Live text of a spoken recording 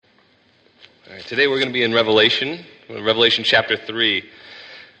All right, today we're going to be in Revelation chapter 3.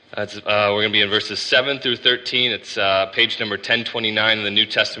 We're going to be in verses 7 through 13. It's page number 1029 in the New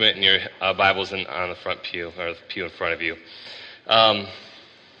Testament in your Bibles on the front pew, or the pew in front of you. Well,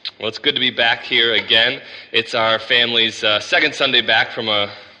 it's good to be back here again. It's our family's second Sunday back from a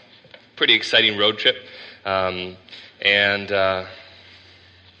pretty exciting road trip.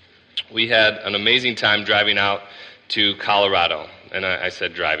 We had an amazing time driving out to Colorado. And I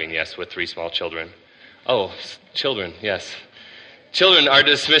said driving, yes, with 3 small children. Oh, children, yes. Children are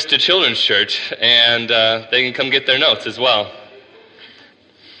dismissed to children's church, and they can come get their notes as well.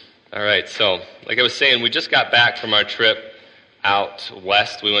 All right, so like I was saying, we just got back from our trip out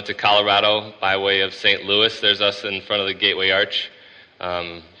west. We went to Colorado by way of St. Louis. There's us in front of the Gateway Arch.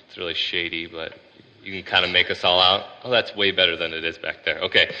 It's really shady, but you can kind of make us all out. Oh, that's way better than it is back there.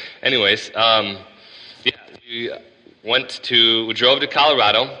 Okay, anyways, we drove to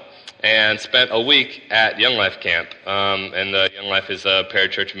Colorado and spent a week at Young Life Camp. And the Young Life is a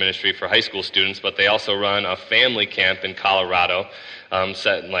parachurch ministry for high school students, but they also run a family camp in Colorado,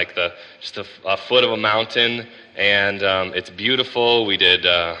 set in like just a foot of a mountain, and it's beautiful. We did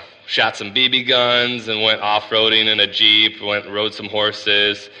shot some BB guns and went off-roading in a Jeep, rode some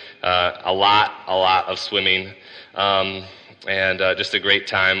horses, a lot of swimming, and just a great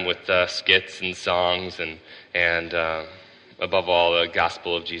time with skits and songs and above all, the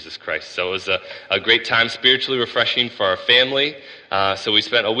gospel of Jesus Christ. So it was a great time, spiritually refreshing for our family. So we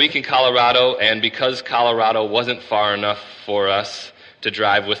spent a week in Colorado, and because Colorado wasn't far enough for us to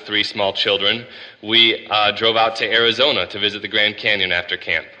drive with 3 small children, we drove out to Arizona to visit the Grand Canyon after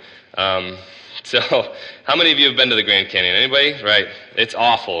camp. So how many of you have been to the Grand Canyon? Anybody? Right. It's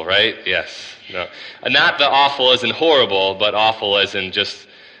awful, right? Yes. No. Not the awful as in horrible, but awful as in just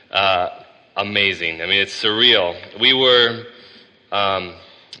amazing. I mean, it's surreal. We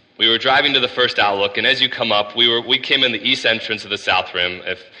were driving to the first outlook, and as you come up, we came in the east entrance of the South Rim,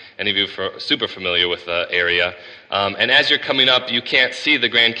 if any of you are super familiar with the area. And as you're coming up, you can't see the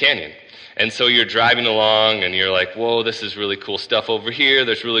Grand Canyon. And so you're driving along, and you're like, whoa, this is really cool stuff over here,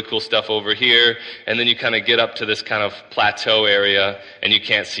 there's really cool stuff over here, and then you kind of get up to this kind of plateau area, and you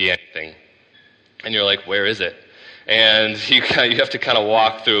can't see anything. And you're like, where is it? And you have to kind of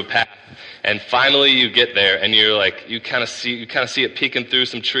walk through a path. And finally you get there, and you're like, you kind of see it peeking through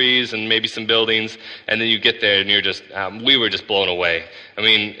some trees and maybe some buildings, and then you get there, and you're just, we were just blown away. I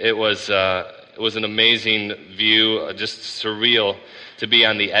mean, it was an amazing view, just surreal to be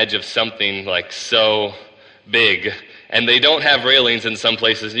on the edge of something like so big. And they don't have railings in some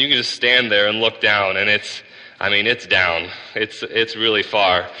places, and you can just stand there and look down, and it's down. It's really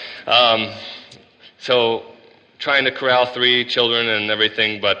far. So trying to corral 3 children and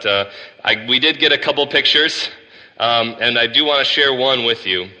everything, but we did get a couple pictures, and I do want to share one with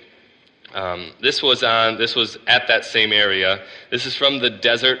you. This was at that same area. This is from the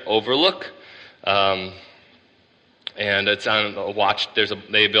Desert Overlook, and it's on a watch.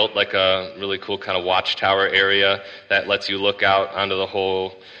 They built like a really cool kind of watchtower area that lets you look out onto the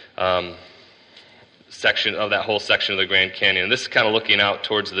whole section of the Grand Canyon. This is kind of looking out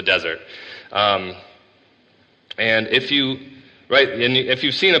towards the desert. And if you've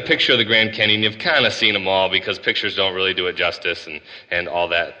seen a picture of the Grand Canyon, you've kind of seen them all because pictures don't really do it justice and all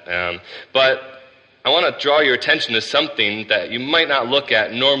that. But I want to draw your attention to something that you might not look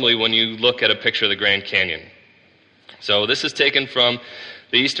at normally when you look at a picture of the Grand Canyon. So this is taken from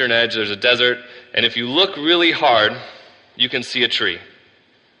the eastern edge. There's a desert, and if you look really hard, you can see a tree.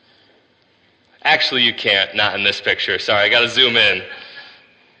 Actually, you can't, not in this picture. Sorry, I got to zoom in.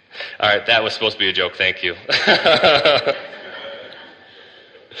 All right, that was supposed to be a joke, thank you.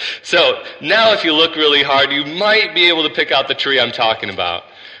 So, now if you look really hard, you might be able to pick out the tree I'm talking about.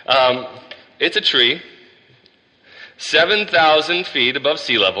 It's a tree, 7,000 feet above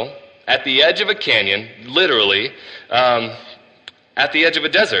sea level, at the edge of a canyon, literally, at the edge of a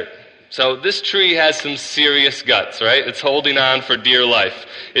desert. So this tree has some serious guts, right? It's holding on for dear life.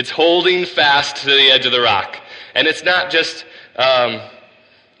 It's holding fast to the edge of the rock. And it's not just...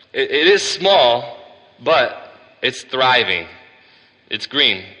 It is small, but it's thriving. It's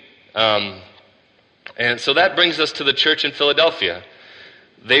green. And so that brings us to the church in Philadelphia.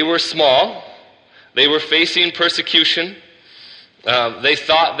 They were small. They were facing persecution. They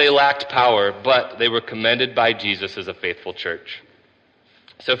thought they lacked power, but they were commended by Jesus as a faithful church.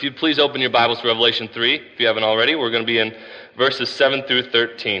 So if you'd please open your Bibles to Revelation 3, if you haven't already, we're going to be in verses 7 through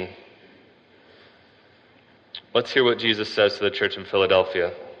 13. Let's hear what Jesus says to the church in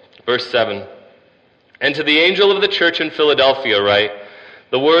Philadelphia. Verse 7, "And to the angel of the church in Philadelphia write,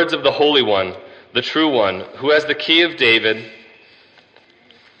 the words of the Holy One, the true One, who has the key of David,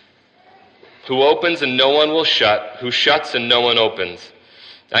 who opens and no one will shut, who shuts and no one opens.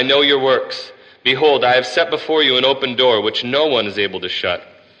 I know your works. Behold, I have set before you an open door, which no one is able to shut.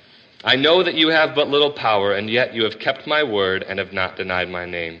 I know that you have but little power, and yet you have kept my word and have not denied my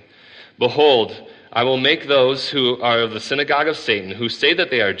name. Behold, I will make those who are of the synagogue of Satan, who say that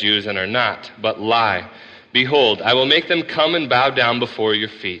they are Jews and are not, but lie. Behold, I will make them come and bow down before your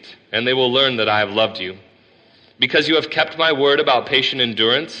feet, and they will learn that I have loved you. Because you have kept my word about patient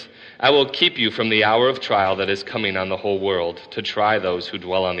endurance, I will keep you from the hour of trial that is coming on the whole world, to try those who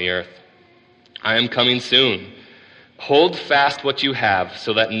dwell on the earth. I am coming soon. Hold fast what you have,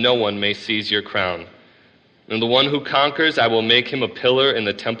 so that no one may seize your crown. And the one who conquers, I will make him a pillar in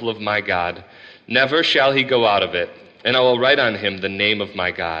the temple of my God. Never shall he go out of it. And I will write on him the name of my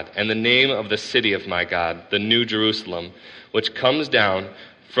God, and the name of the city of my God, the New Jerusalem, which comes down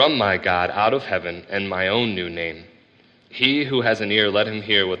from my God out of heaven, and my own new name. He who has an ear, let him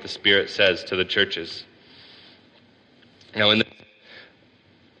hear what the Spirit says to the churches. Now, in this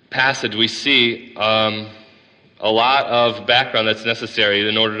passage, we see a lot of background that's necessary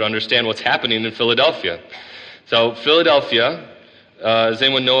in order to understand what's happening in Philadelphia. So, Philadelphia, does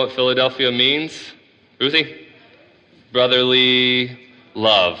anyone know what Philadelphia means? Ruthie? Brotherly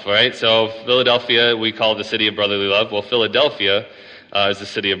love, right? So, Philadelphia, we call it the city of brotherly love. Well, Philadelphia is the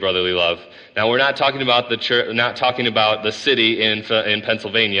city of brotherly love. Now, we're not talking about the church, not talking about the city in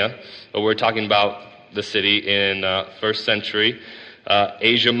Pennsylvania, but we're talking about the city in first century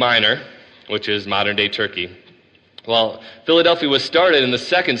Asia Minor, which is modern-day Turkey. Well, Philadelphia was started in the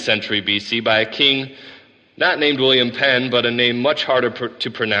 2nd century BC by a king not named William Penn, but a name much harder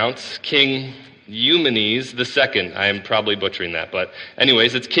to pronounce, King Eumenes II. I am probably butchering that, but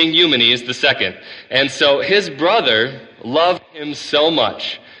anyways, it's King Eumenes II. And so his brother loved him so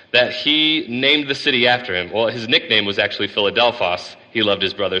much that he named the city after him. Well, his nickname was actually Philadelphos. He loved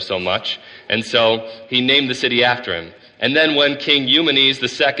his brother so much. And so he named the city after him. And then when King Eumenes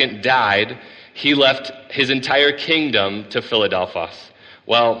II died, he left his entire kingdom to Philadelphos.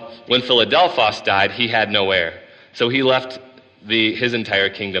 Well, when Philadelphos died, he had no heir. So he left his entire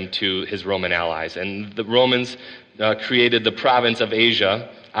kingdom to his Roman allies. And the Romans created the province of Asia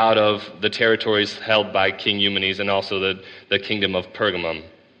out of the territories held by King Eumenes and also the kingdom of Pergamum.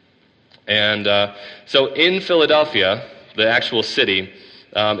 And so in Philadelphia, the actual city,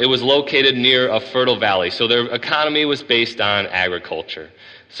 it was located near a fertile valley. So their economy was based on agriculture.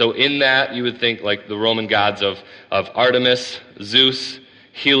 So in that, you would think like the Roman gods of Artemis, Zeus,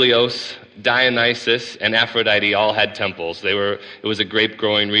 Helios, Dionysus, and Aphrodite all had temples. It was a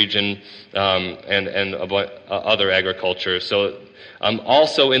grape-growing region and other agriculture. So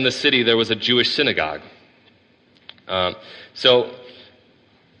also in the city, there was a Jewish synagogue. So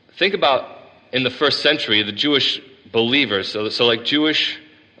think about in the 1st century, the Jewish believers, so like Jewish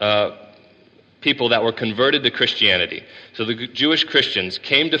people that were converted to Christianity. So the Jewish Christians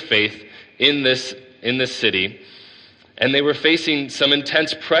came to faith in this city, and they were facing some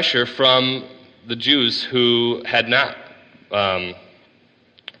intense pressure from the Jews who had not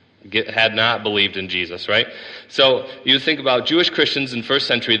believed in Jesus, right? So you think about Jewish Christians in 1st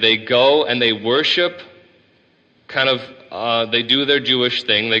century, they go and they worship they do their Jewish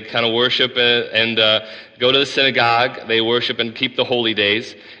thing. They kind of worship and go to the synagogue. They worship and keep the holy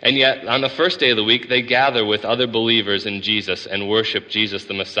days. And yet, on the first day of the week, they gather with other believers in Jesus and worship Jesus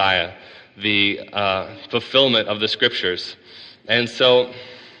the Messiah, the fulfillment of the Scriptures. And so,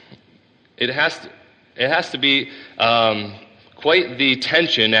 it has to be quite the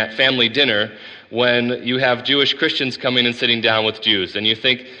tension at family dinner when you have Jewish Christians coming and sitting down with Jews. And you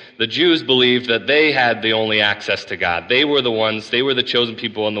think the Jews believed that they had the only access to God. They were the chosen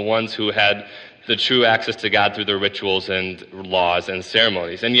people and the ones who had the true access to God through their rituals and laws and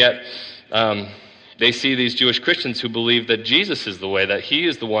ceremonies. And yet, they see these Jewish Christians who believe that Jesus is the way, that he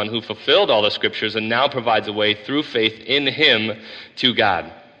is the one who fulfilled all the Scriptures and now provides a way through faith in him to God.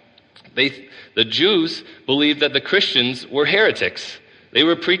 The Jews believed that the Christians were heretics. They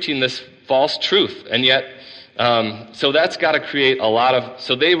were preaching this false truth, and yet, so that's got to create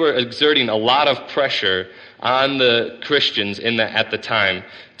so they were exerting a lot of pressure on the Christians at the time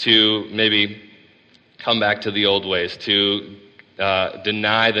to maybe come back to the old ways, to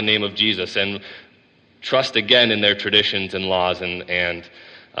deny the name of Jesus and trust again in their traditions and laws and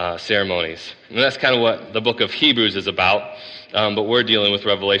ceremonies. And that's kind of what the book of Hebrews is about, but we're dealing with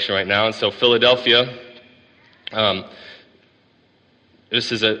Revelation right now. And so Philadelphia,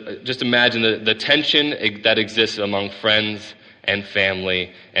 just imagine the tension that exists among friends and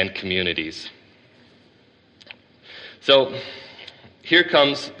family and communities. So here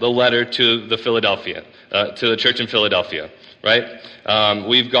comes the letter to the church in Philadelphia. right?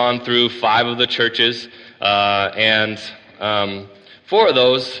 We've gone through 5 of the churches, and 4 of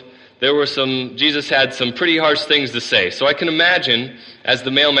those, Jesus had some pretty harsh things to say. So I can imagine, as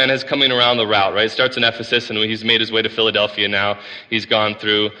the mailman is coming around the route, right? It starts in Ephesus, and he's made his way to Philadelphia now. He's gone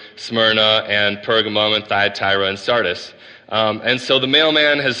through Smyrna and Pergamum and Thyatira and Sardis. And so the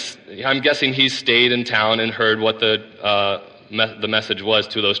mailman I'm guessing he's stayed in town and heard what the message was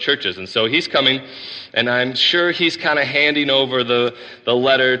to those churches. And so he's coming, and I'm sure he's kind of handing over the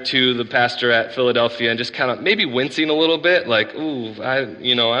letter to the pastor at Philadelphia and just kind of maybe wincing a little bit, like, ooh,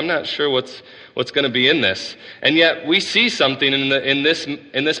 I'm not sure what's going to be in this. And yet we see something in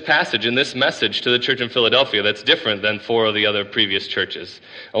this passage, in this message to the church in Philadelphia that's different than 4 of the other previous churches.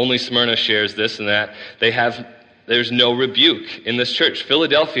 Only Smyrna shares this and that. There's no rebuke in this church.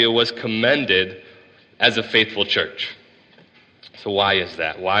 Philadelphia was commended as a faithful church. So why is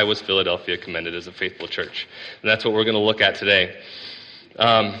that? Why was Philadelphia commended as a faithful church? And that's what we're going to look at today.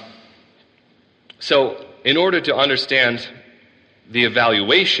 So in order to understand the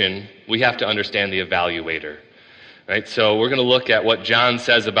evaluation, we have to understand the evaluator. Right? So we're going to look at what John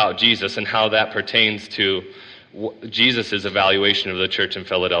says about Jesus and how that pertains to Jesus' evaluation of the church in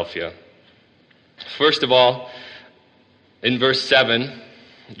Philadelphia. First of all, in verse 7,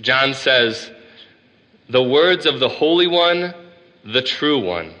 John says, "The words of the Holy One, the true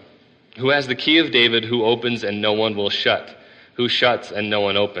one, who has the key of David, who opens and no one will shut, who shuts and no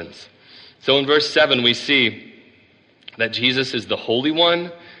one opens." So in verse 7 we see that Jesus is the Holy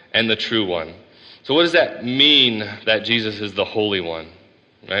One and the true one. So what does that mean, that Jesus is the Holy One?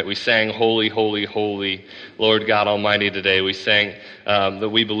 Right? We sang "Holy, Holy, Holy, Lord God Almighty" today. We sang that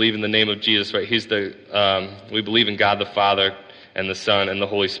we believe in the name of Jesus. Right? We believe in God the Father and the Son and the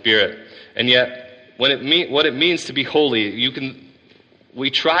Holy Spirit. And yet, what it means to be holy, we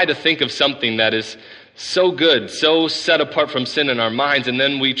try to think of something that is so good, so set apart from sin in our minds, and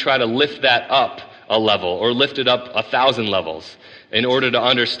then we try to lift that up a level or lift it up 1,000 levels in order to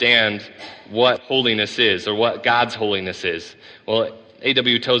understand what holiness is or what God's holiness is. Well,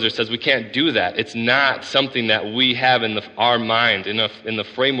 A.W. Tozer says we can't do that. It's not something that we have in our mind, in the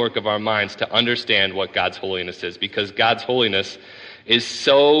framework of our minds, to understand what God's holiness is, because God's holiness is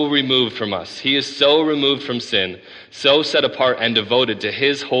so removed from us. He is so removed from sin, so set apart and devoted to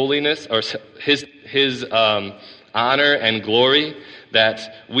His holiness, or His honor and glory,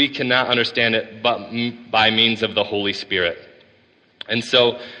 that we cannot understand it but by means of the Holy Spirit. And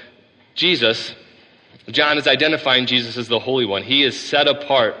so John is identifying Jesus as the Holy One. He is set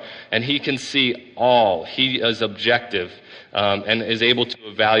apart, and He can see all. He is objective and is able to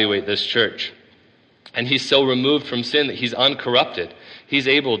evaluate this church. And He's so removed from sin that He's uncorrupted. He's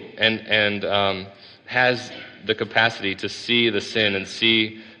able and has the capacity to see the sin and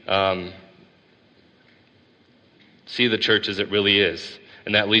see the church as it really is.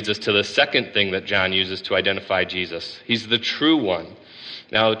 And that leads us to the second thing that John uses to identify Jesus. He's the true one.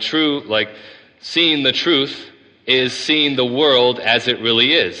 Now, seeing the truth is seeing the world as it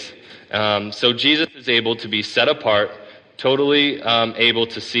really is. So Jesus is able to be set apart, totally able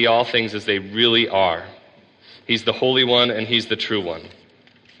to see all things as they really are. He's the Holy One, and He's the true one.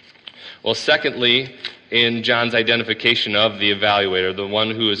 Well, secondly, in John's identification of the evaluator, the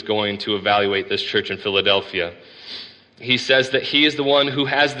one who is going to evaluate this church in Philadelphia, he says that He is the one who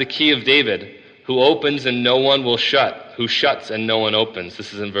has the key of David, who opens and no one will shut, who shuts and no one opens.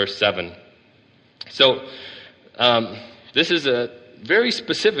 This is in verse 7. So this is a very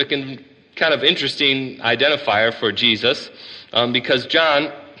specific and kind of interesting identifier for Jesus, because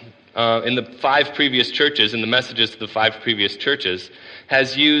John, in the 5 previous churches, in the messages to the 5 previous churches,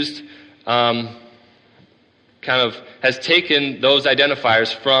 has used has taken those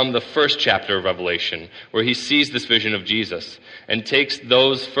identifiers from the first chapter of Revelation, where he sees this vision of Jesus, and takes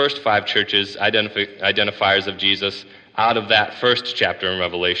those first 5 churches' identifiers of Jesus out of that first chapter in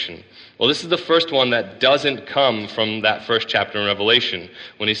Revelation. Well, this is the first one that doesn't come from that first chapter in Revelation,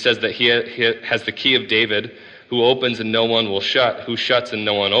 when he says that he has the key of David, who opens and no one will shut, who shuts and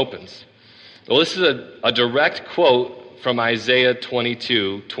no one opens. Well, this is a direct quote from Isaiah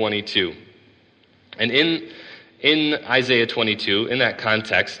 22:22. And in Isaiah 22, in that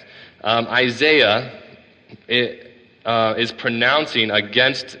context, Isaiah is pronouncing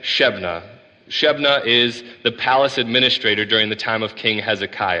against Shebna. Shebna is the palace administrator during the time of King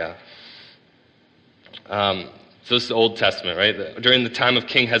Hezekiah. So this is the Old Testament, right? During the time of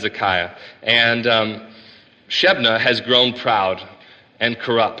King Hezekiah. And Shebna has grown proud and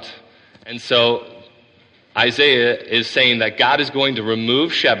corrupt. And so Isaiah is saying that God is going to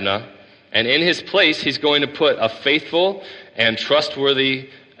remove Shebna, and in his place, He's going to put a faithful and trustworthy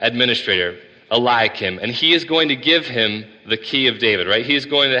administrator, Eliakim, and he is going to give him the key of David, right? He is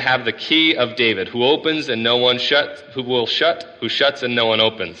going to have the key of David, who opens and no one shuts, who shuts and no one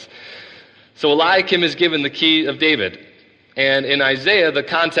opens. So Eliakim is given the key of David. And in Isaiah, the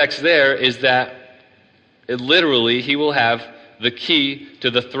context there is that literally he will have the key to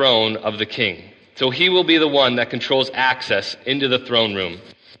the throne of the king. So he will be the one that controls access into the throne room.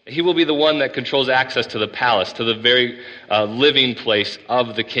 He will be the one that controls access to the palace, to the very living place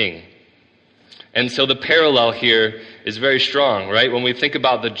of the king. And so the parallel here is very strong, right? When we think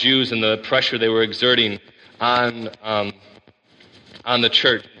about the Jews and the pressure they were exerting on the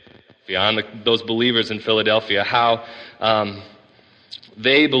church, on those believers in Philadelphia, how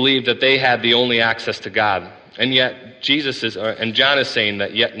they believed that they had the only access to God. And yet John is saying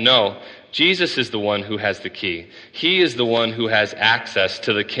that yet no, Jesus is the one who has the key. He is the one who has access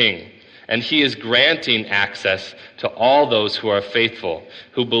to the king. And he is granting access to all those who are faithful,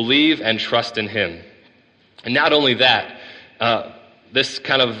 who believe and trust in him. And not only that, this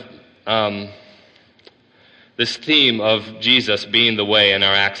theme of Jesus being the way and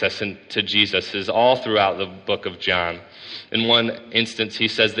our access to Jesus is all throughout the book of John. In one instance, he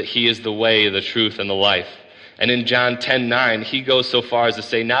says that he is the way, the truth, and the life. And in John 10:9, he goes so far as to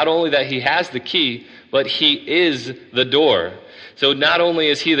say not only that he has the key, but he is the door. So not only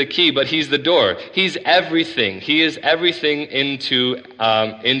is he the key, but he's the door. He's everything. He is everything into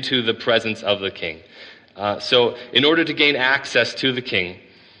the presence of the king. So in order to gain access to the king,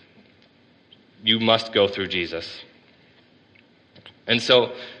 you must go through Jesus. And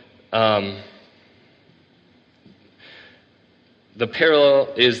so the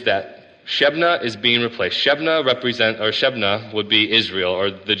parallel is that Shebna is being replaced. Shebna would be Israel, or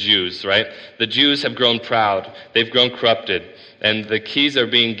the Jews, right? The Jews have grown proud. They've grown corrupted. And the keys are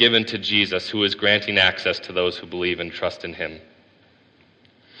being given to Jesus, who is granting access to those who believe and trust in him.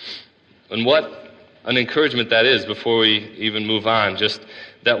 And what an encouragement that is before we even move on, just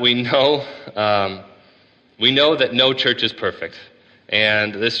that we know that no church is perfect.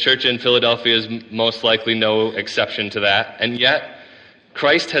 And this church in Philadelphia is most likely no exception to that. And yet,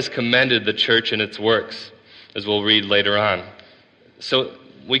 Christ has commended the church and its works, as we'll read later on. So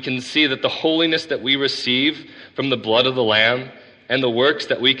we can see that the holiness that we receive from the blood of the Lamb and the works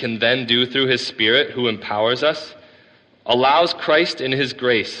that we can then do through his Spirit who empowers us allows Christ in his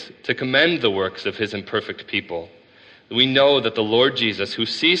grace to commend the works of his imperfect people. We know that the Lord Jesus, who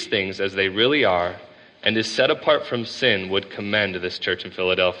sees things as they really are and is set apart from sin, would commend this church in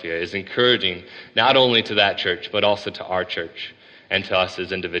Philadelphia, is encouraging not only to that church, but also to our church and to us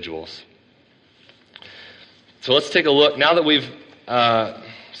as individuals. So let's take a look. Now that we've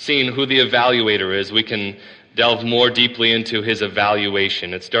seen who the evaluator is, we can delve more deeply into his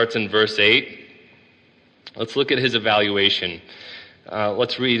evaluation. It starts in verse 8. Let's look at his evaluation.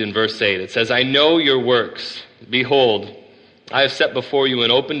 Let's read in verse 8. It says, "I know your works. Behold, I have set before you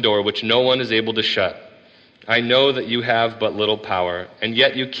an open door which no one is able to shut. I know that you have but little power, and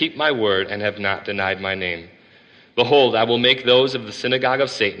yet you keep my word and have not denied my name. Behold, I will make those of the synagogue of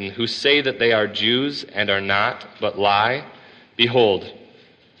Satan who say that they are Jews and are not, but lie. Behold,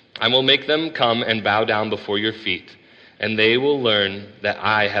 I will make them come and bow down before your feet, and they will learn that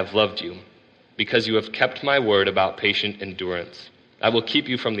I have loved you, because you have kept my word about patient endurance. I will keep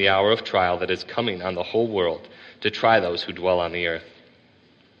you from the hour of trial that is coming on the whole world to try those who dwell on the earth."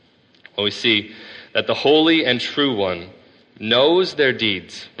 Well, we see that the holy and true one knows their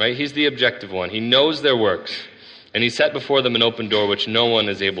deeds, right? He's the objective one. He knows their works. And he set before them an open door which no one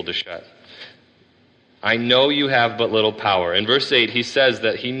is able to shut. I know you have but little power. In verse 8, he says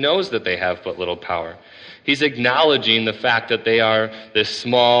that he knows that they have but little power. He's acknowledging the fact that they are this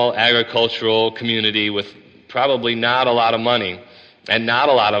small agricultural community with probably not a lot of money and not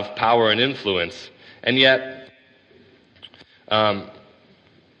a lot of power and influence. And yet,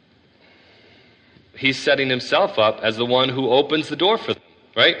 he's setting himself up as the one who opens the door for them.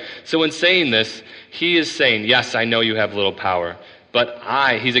 Right? So in saying this, he is saying, yes, I know you have little power, but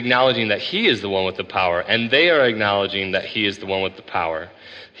he's acknowledging that he is the one with the power, and they are acknowledging that he is the one with the power,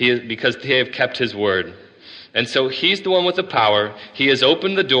 because they have kept his word. And so he's the one with the power. He has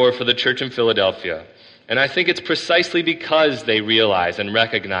opened the door for the church in Philadelphia. And I think it's precisely because they realize and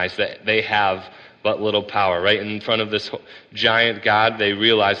recognize that they have but little power. Right in front of this giant God, they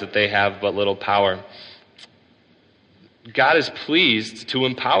realize that they have but little power. God is pleased to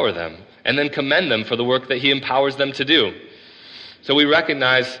empower them and then commend them for the work that he empowers them to do. So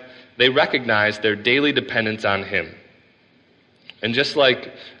they recognize their daily dependence on him. And just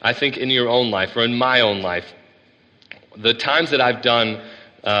like I think in your own life or in my own life, the times that I've done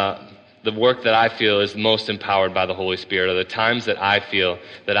the work that I feel is most empowered by the Holy Spirit are the times that I feel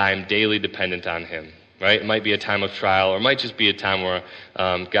that I am daily dependent on Him. Right? It might be a time of trial, or it might just be a time where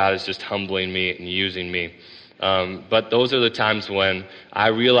God is just humbling me and using me. But those are the times when I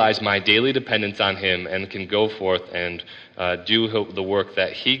realize my daily dependence on Him and can go forth and do the work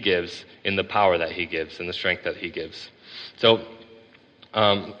that He gives in the power that He gives and the strength that He gives. So,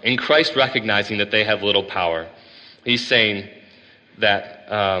 in Christ recognizing that they have little power, He's saying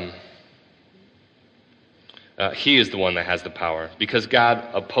that He is the one that has the power, because God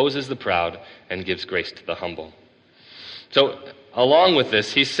opposes the proud and gives grace to the humble. So, along with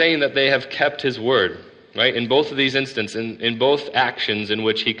this, He's saying that they have kept His word, right? In both of these instances, in both actions in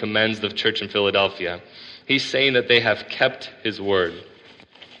which He commends the church in Philadelphia, He's saying that they have kept His word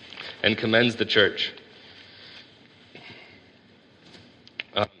and commends the church.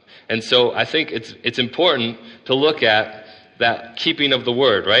 And so I think it's important to look at that keeping of the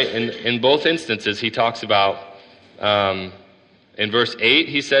word, right? In both instances, He talks about, in verse 8,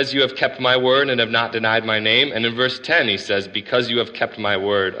 He says, "You have kept my word and have not denied my name." And in verse 10, He says, "Because you have kept my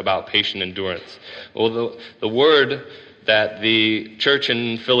word," about patient endurance. Well, the word that the church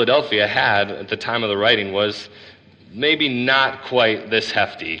in Philadelphia had at the time of the writing was maybe not quite this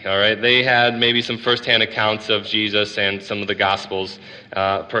hefty, all right? They had maybe some firsthand accounts of Jesus and some of the Gospels.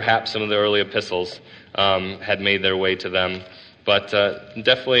 Perhaps some of the early epistles had made their way to them. But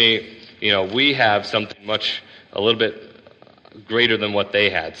definitely, we have something a little bit greater than what they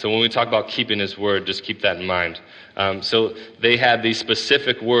had. So when we talk about keeping His word, just keep that in mind. So they had these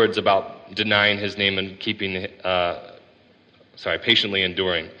specific words about denying His name and patiently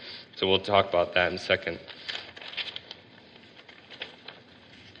enduring. So we'll talk about that in a second.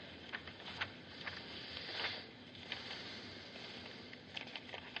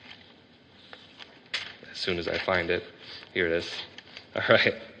 As soon as I find it. Here it is. All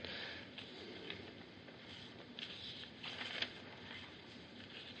right.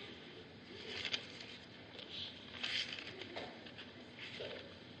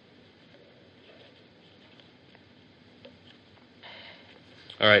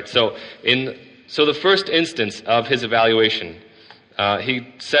 All right, so the first instance of His evaluation, He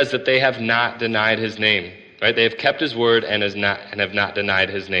says that they have not denied His name. Right? They have kept His word and have not denied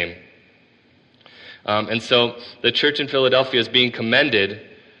His name. And so the church in Philadelphia is being commended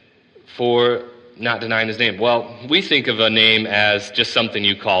for not denying His name. Well, we think of a name as just something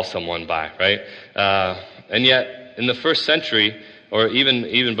you call someone by, right? And yet, in the first century, or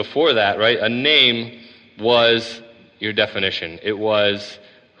even before that, right, a name was your definition. It was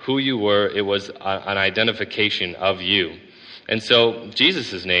who you were. It was an identification of you. And so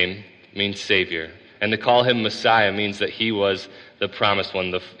Jesus' name means Savior. And to call Him Messiah means that He was the promised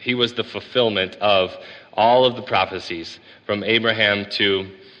one. He was the fulfillment of all of the prophecies from Abraham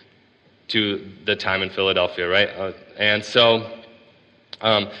to the time in Philadelphia, right? And so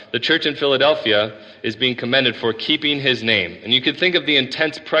the church in Philadelphia is being commended for keeping His name. And you could think of the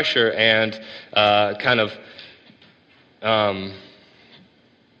intense pressure and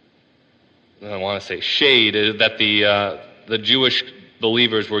I want to say shade that the Jewish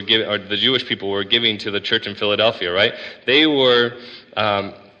believers were giving, or the Jewish people were giving to the church in Philadelphia, right? They were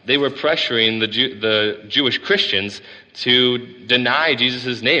pressuring the Jewish Christians to deny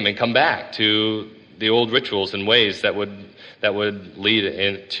Jesus' name and come back to the old rituals and ways that would lead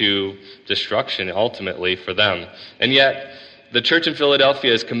into destruction ultimately for them. And yet, the church in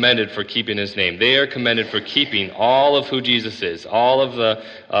Philadelphia is commended for keeping His name. They are commended for keeping all of who Jesus is, all of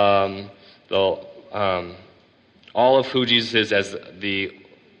who Jesus is as the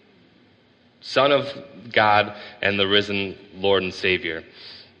Son of God and the risen Lord and Savior.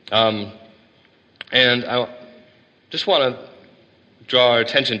 And I just want to draw our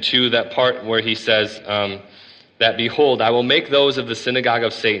attention to that part where He says that, "Behold, I will make those of the synagogue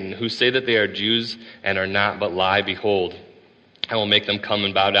of Satan who say that they are Jews and are not but lie. Behold, I will make them come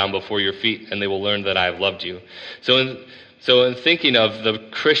and bow down before your feet, and they will learn that I have loved you." So in thinking of the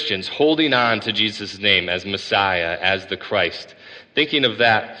Christians holding on to Jesus' name as Messiah, as the Christ, thinking of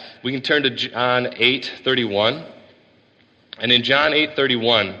that, we can turn to John 8:31. And in John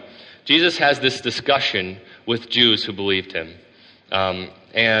 8:31, Jesus has this discussion with Jews who believed Him.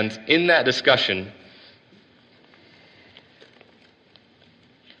 And in that discussion,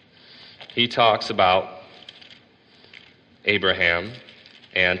 He talks about Abraham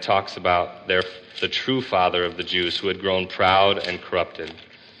and talks about the true father of the Jews who had grown proud and corrupted.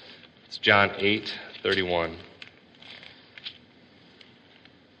 It's John 8:31.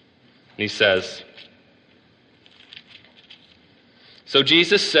 He says, "So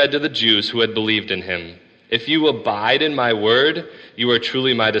Jesus said to the Jews who had believed in Him, If you abide in my word, you are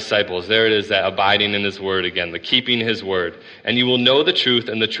truly my disciples. There it is, that abiding in his word again, the keeping his word. And you will know the truth,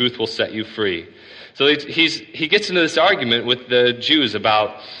 and the truth will set you free. So he gets into this argument with the Jews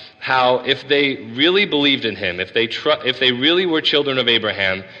about how if they really believed in him, if they really were children of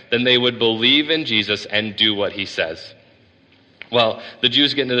Abraham, then they would believe in Jesus and do what he says. Well, the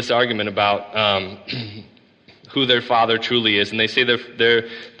Jews get into this argument about who their father truly is, and they say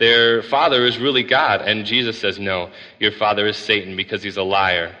their father is really God, and Jesus says, no, your father is Satan because he's a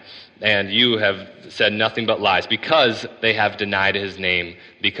liar, and you have said nothing but lies, because they have denied his name,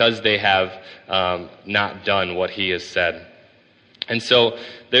 because they have not done what he has said. And so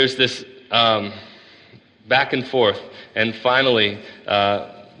there's this back and forth, and finally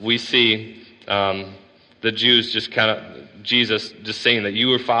we see the Jews just Jesus just saying that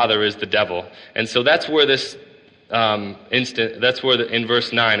your father is the devil. And so that's where this in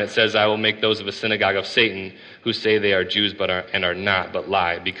verse 9 it says, I will make those of a synagogue of Satan who say they are Jews are not, but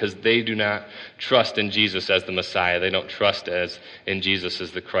lie, because they do not trust in Jesus as the Messiah. They don't trust in Jesus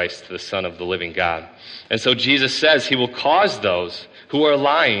as the Christ, the Son of the living God. And so Jesus says he will cause those who are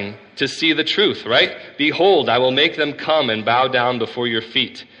lying to see the truth, right? Behold, I will make them come and bow down before your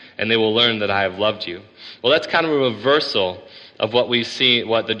feet, and they will learn that I have loved you. Well, that's kind of a reversal of what we see,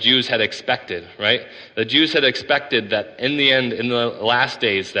 what the Jews had expected, right? The Jews had expected that in the end, in the last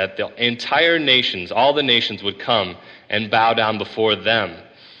days, that the entire nations, all the nations would come and bow down before them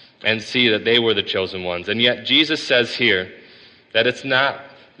and see that they were the chosen ones. And yet Jesus says here that it's not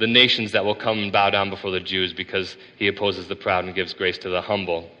the nations that will come and bow down before the Jews, because he opposes the proud and gives grace to the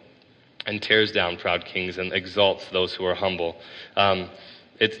humble and tears down proud kings and exalts those who are humble.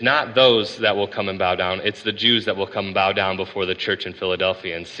 It's not those that will come and bow down. It's the Jews that will come and bow down before the church in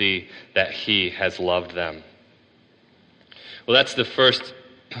Philadelphia and see that he has loved them. Well, that's the first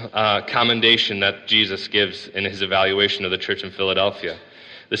commendation that Jesus gives in his evaluation of the church in Philadelphia.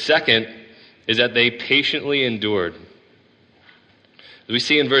 The second is that they patiently endured. As we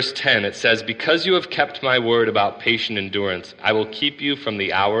see in verse 10, it says, because you have kept my word about patient endurance, I will keep you from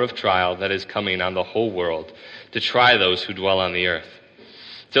the hour of trial that is coming on the whole world to try those who dwell on the earth.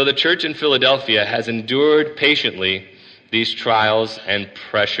 So the church in Philadelphia has endured patiently these trials and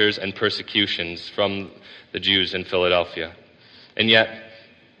pressures and persecutions from the Jews in Philadelphia. And yet,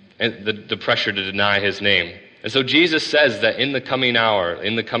 the pressure to deny his name. And so Jesus says that in the coming hour,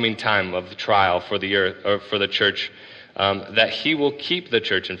 in the coming time of the trial for the earth, or for the church, that he will keep the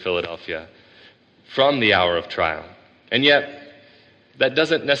church in Philadelphia from the hour of trial. And yet, that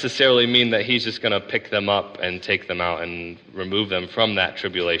doesn't necessarily mean that he's just going to pick them up and take them out and remove them from that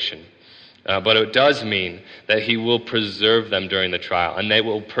tribulation. But it does mean that he will preserve them during the trial, and they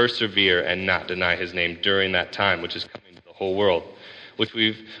will persevere and not deny his name during that time, which is coming to the whole world, which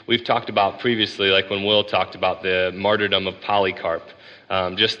we've talked about previously, like when Will talked about the martyrdom of Polycarp.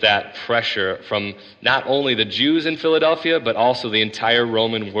 Just that pressure from not only the Jews in Philadelphia, but also the entire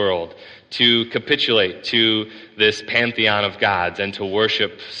Roman world to capitulate to this pantheon of gods and to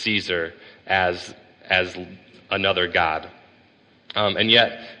worship Caesar as another god. And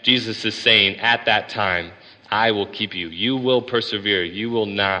yet, Jesus is saying, at that time, I will keep you. You will persevere. You will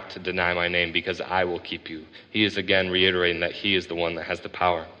not deny my name, because I will keep you. He is again reiterating that he is the one that has the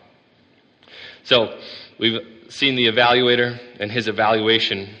power. So, we've seen the evaluator and his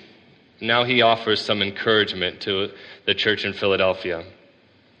evaluation. Now he offers some encouragement to the church in Philadelphia.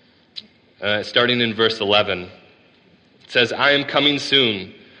 Starting in verse 11, it says, I am coming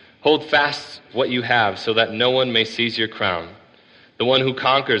soon. Hold fast what you have, so that no one may seize your crown. The one who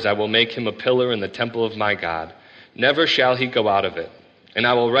conquers, I will make him a pillar in the temple of my God. Never shall he go out of it. And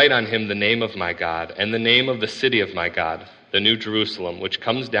I will write on him the name of my God, and the name of the city of my God, the new Jerusalem, which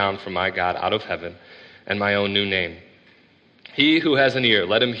comes down from my God out of heaven, and my own new name. He who has an ear,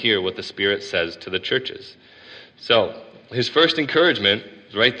 let him hear what the Spirit says to the churches. So, his first encouragement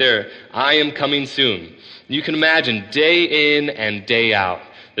is right there. I am coming soon. You can imagine day in and day out,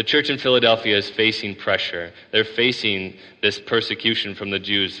 the church in Philadelphia is facing pressure. They're facing this persecution from the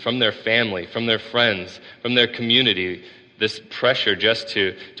Jews, from their family, from their friends, from their community, this pressure just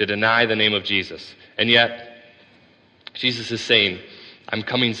to deny the name of Jesus. And yet, Jesus is saying, I'm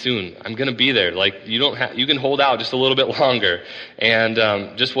coming soon. I'm going to be there. Like, you can hold out just a little bit longer. And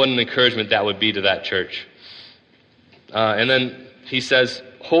just what an encouragement that would be to that church. And then he says,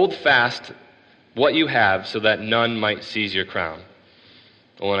 hold fast what you have, so that none might seize your crown.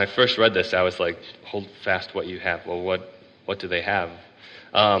 Well, when I first read this, I was like, hold fast what you have. Well, what do they have?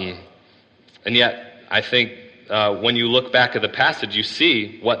 And yet, I think when you look back at the passage, you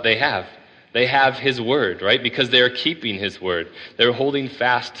see what they have. They have his word, right? Because they are keeping his word. They're holding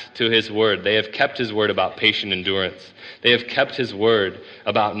fast to his word. They have kept his word about patient endurance. They have kept his word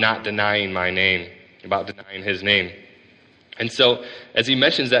about not denying my name, about denying his name. And so, as he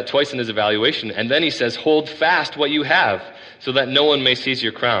mentions that twice in his evaluation, and then he says, hold fast what you have, so that no one may seize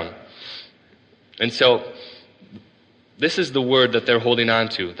your crown. And so, this is the word that they're holding on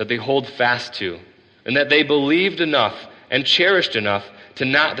to, that they hold fast to, and that they believed enough and cherished enough to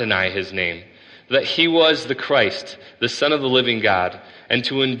not deny his name, that he was the Christ, the Son of the living God, and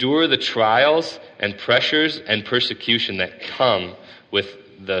to endure the trials and pressures and persecution that come with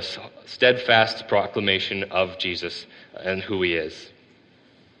the steadfast proclamation of Jesus and who he is.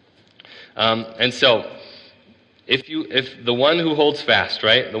 And so, if the one who holds fast,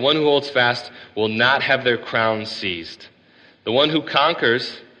 right, the one who holds fast will not have their crown seized. The one who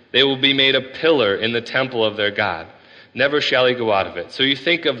conquers, they will be made a pillar in the temple of their God. Never shall he go out of it. So you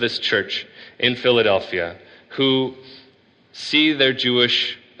think of this church in Philadelphia who see their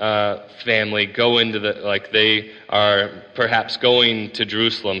Jewish family go into they are perhaps going to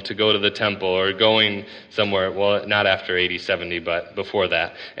Jerusalem to go to the temple or going somewhere, well, not after 80, 70, but before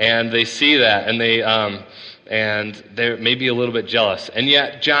that. And they see that and and they're maybe a little bit jealous. And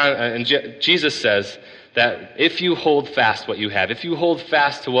yet Jesus says that if you hold fast what you have, if you hold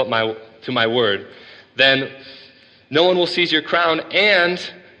fast to my word, then no one will seize your crown, and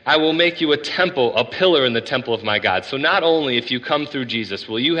I will make you a temple, a pillar in the temple of my God. So not only if you come through Jesus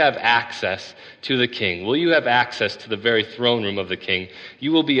will you have access to the King, will you have access to the very throne room of the King,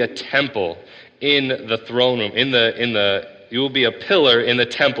 you will be a temple in the throne room, you will be a pillar in the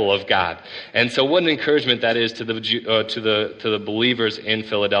temple of God. And so what an encouragement that is to the believers in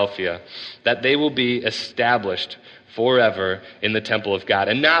Philadelphia, that they will be established forever in the temple of God.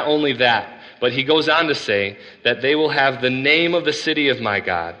 And not only that, but he goes on to say that they will have the name of the city of my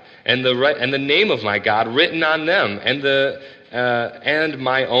God and the name of my God written on them and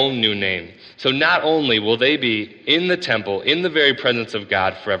my own new name. So not only will they be in the temple, in the very presence of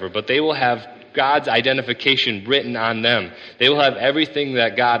God forever, but they will have God's identification written on them. They will have everything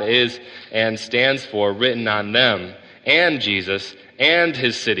that God is and stands for written on them and Jesus and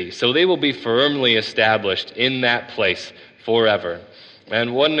his city. So they will be firmly established in that place forever.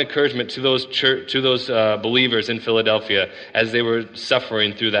 And what an encouragement to those believers in Philadelphia as they were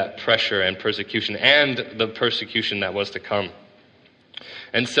suffering through that pressure and persecution and the persecution that was to come.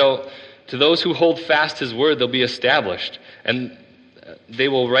 And so, to those who hold fast his word, they'll be established. And they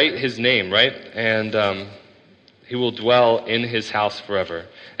will write his name, right? And he will dwell in his house forever.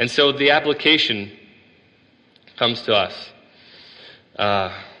 And so the application comes to us.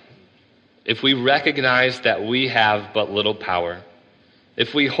 If we recognize that we have but little power,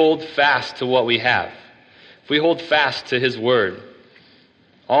 if we hold fast to what we have, if we hold fast to his word,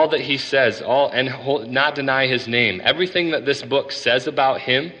 all that he says, not deny his name, everything that this book says about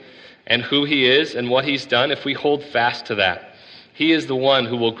him and who he is and what he's done, if we hold fast to that, he is the one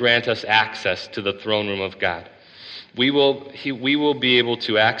who will grant us access to the throne room of God. We will be able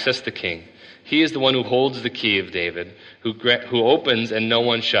to access the King. He is the one who holds the key of David, who opens and no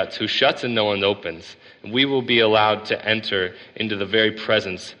one shuts, who shuts and no one opens. And we will be allowed to enter into the very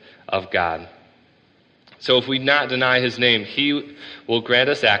presence of God. So if we not deny his name, he will grant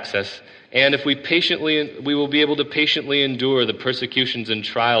us access. And if we will be able to patiently endure the persecutions and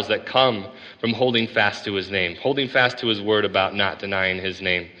trials that come from holding fast to his name, holding fast to his word about not denying his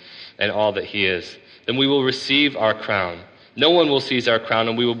name and all that he is. Then we will receive our crown. No one will seize our crown,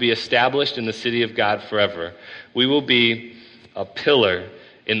 and we will be established in the city of God forever. We will be a pillar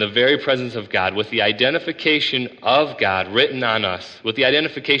in the very presence of God, with the identification of God written on us, with the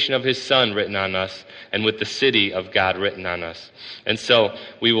identification of his Son written on us, and with the city of God written on us. And so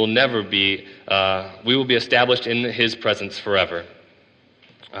we will be established in his presence forever.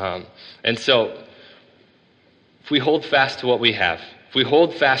 And so if we hold fast to what we have, if we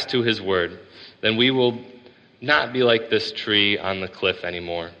hold fast to his word, then we will not be like this tree on the cliff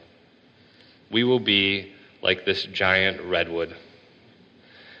anymore. We will be like this giant redwood,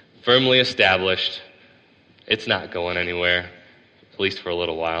 firmly established. It's not going anywhere, at least for a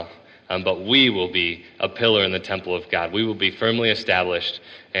little while. But we will be a pillar in the temple of God. We will be firmly established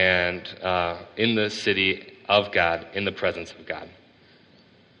and in the city of God, in the presence of God.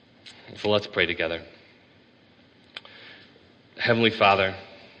 So let's pray together. Heavenly Father,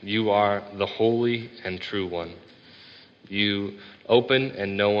 you are the holy and true one. You open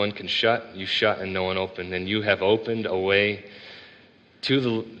and no one can shut. You shut and no one open. And you have opened a way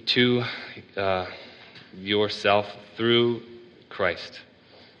to yourself through Christ.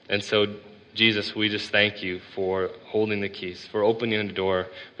 And so Jesus, we just thank you for holding the keys, for opening a door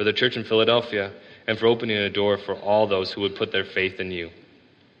for the church in Philadelphia, and for opening a door for all those who would put their faith in you.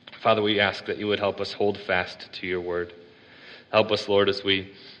 Father, we ask that you would help us hold fast to your word. Help us, Lord, as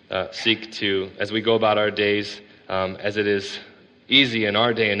we as we go about our days, as it is easy in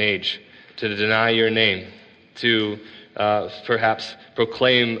our day and age to deny your name, to perhaps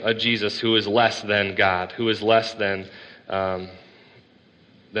proclaim a Jesus who is less than God, who is less than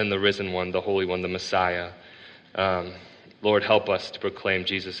the risen one, the Holy One, the Messiah. Lord, help us to proclaim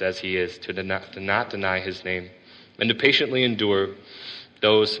Jesus as he is, to not deny his name, and to patiently endure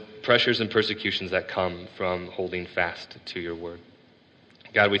those pressures and persecutions that come from holding fast to your word.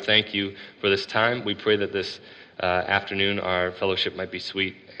 God, we thank you for this time. We pray that this afternoon our fellowship might be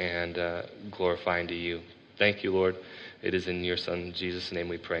sweet and glorifying to you. Thank you, Lord. It is in your Son, Jesus' name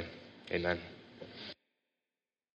we pray. Amen.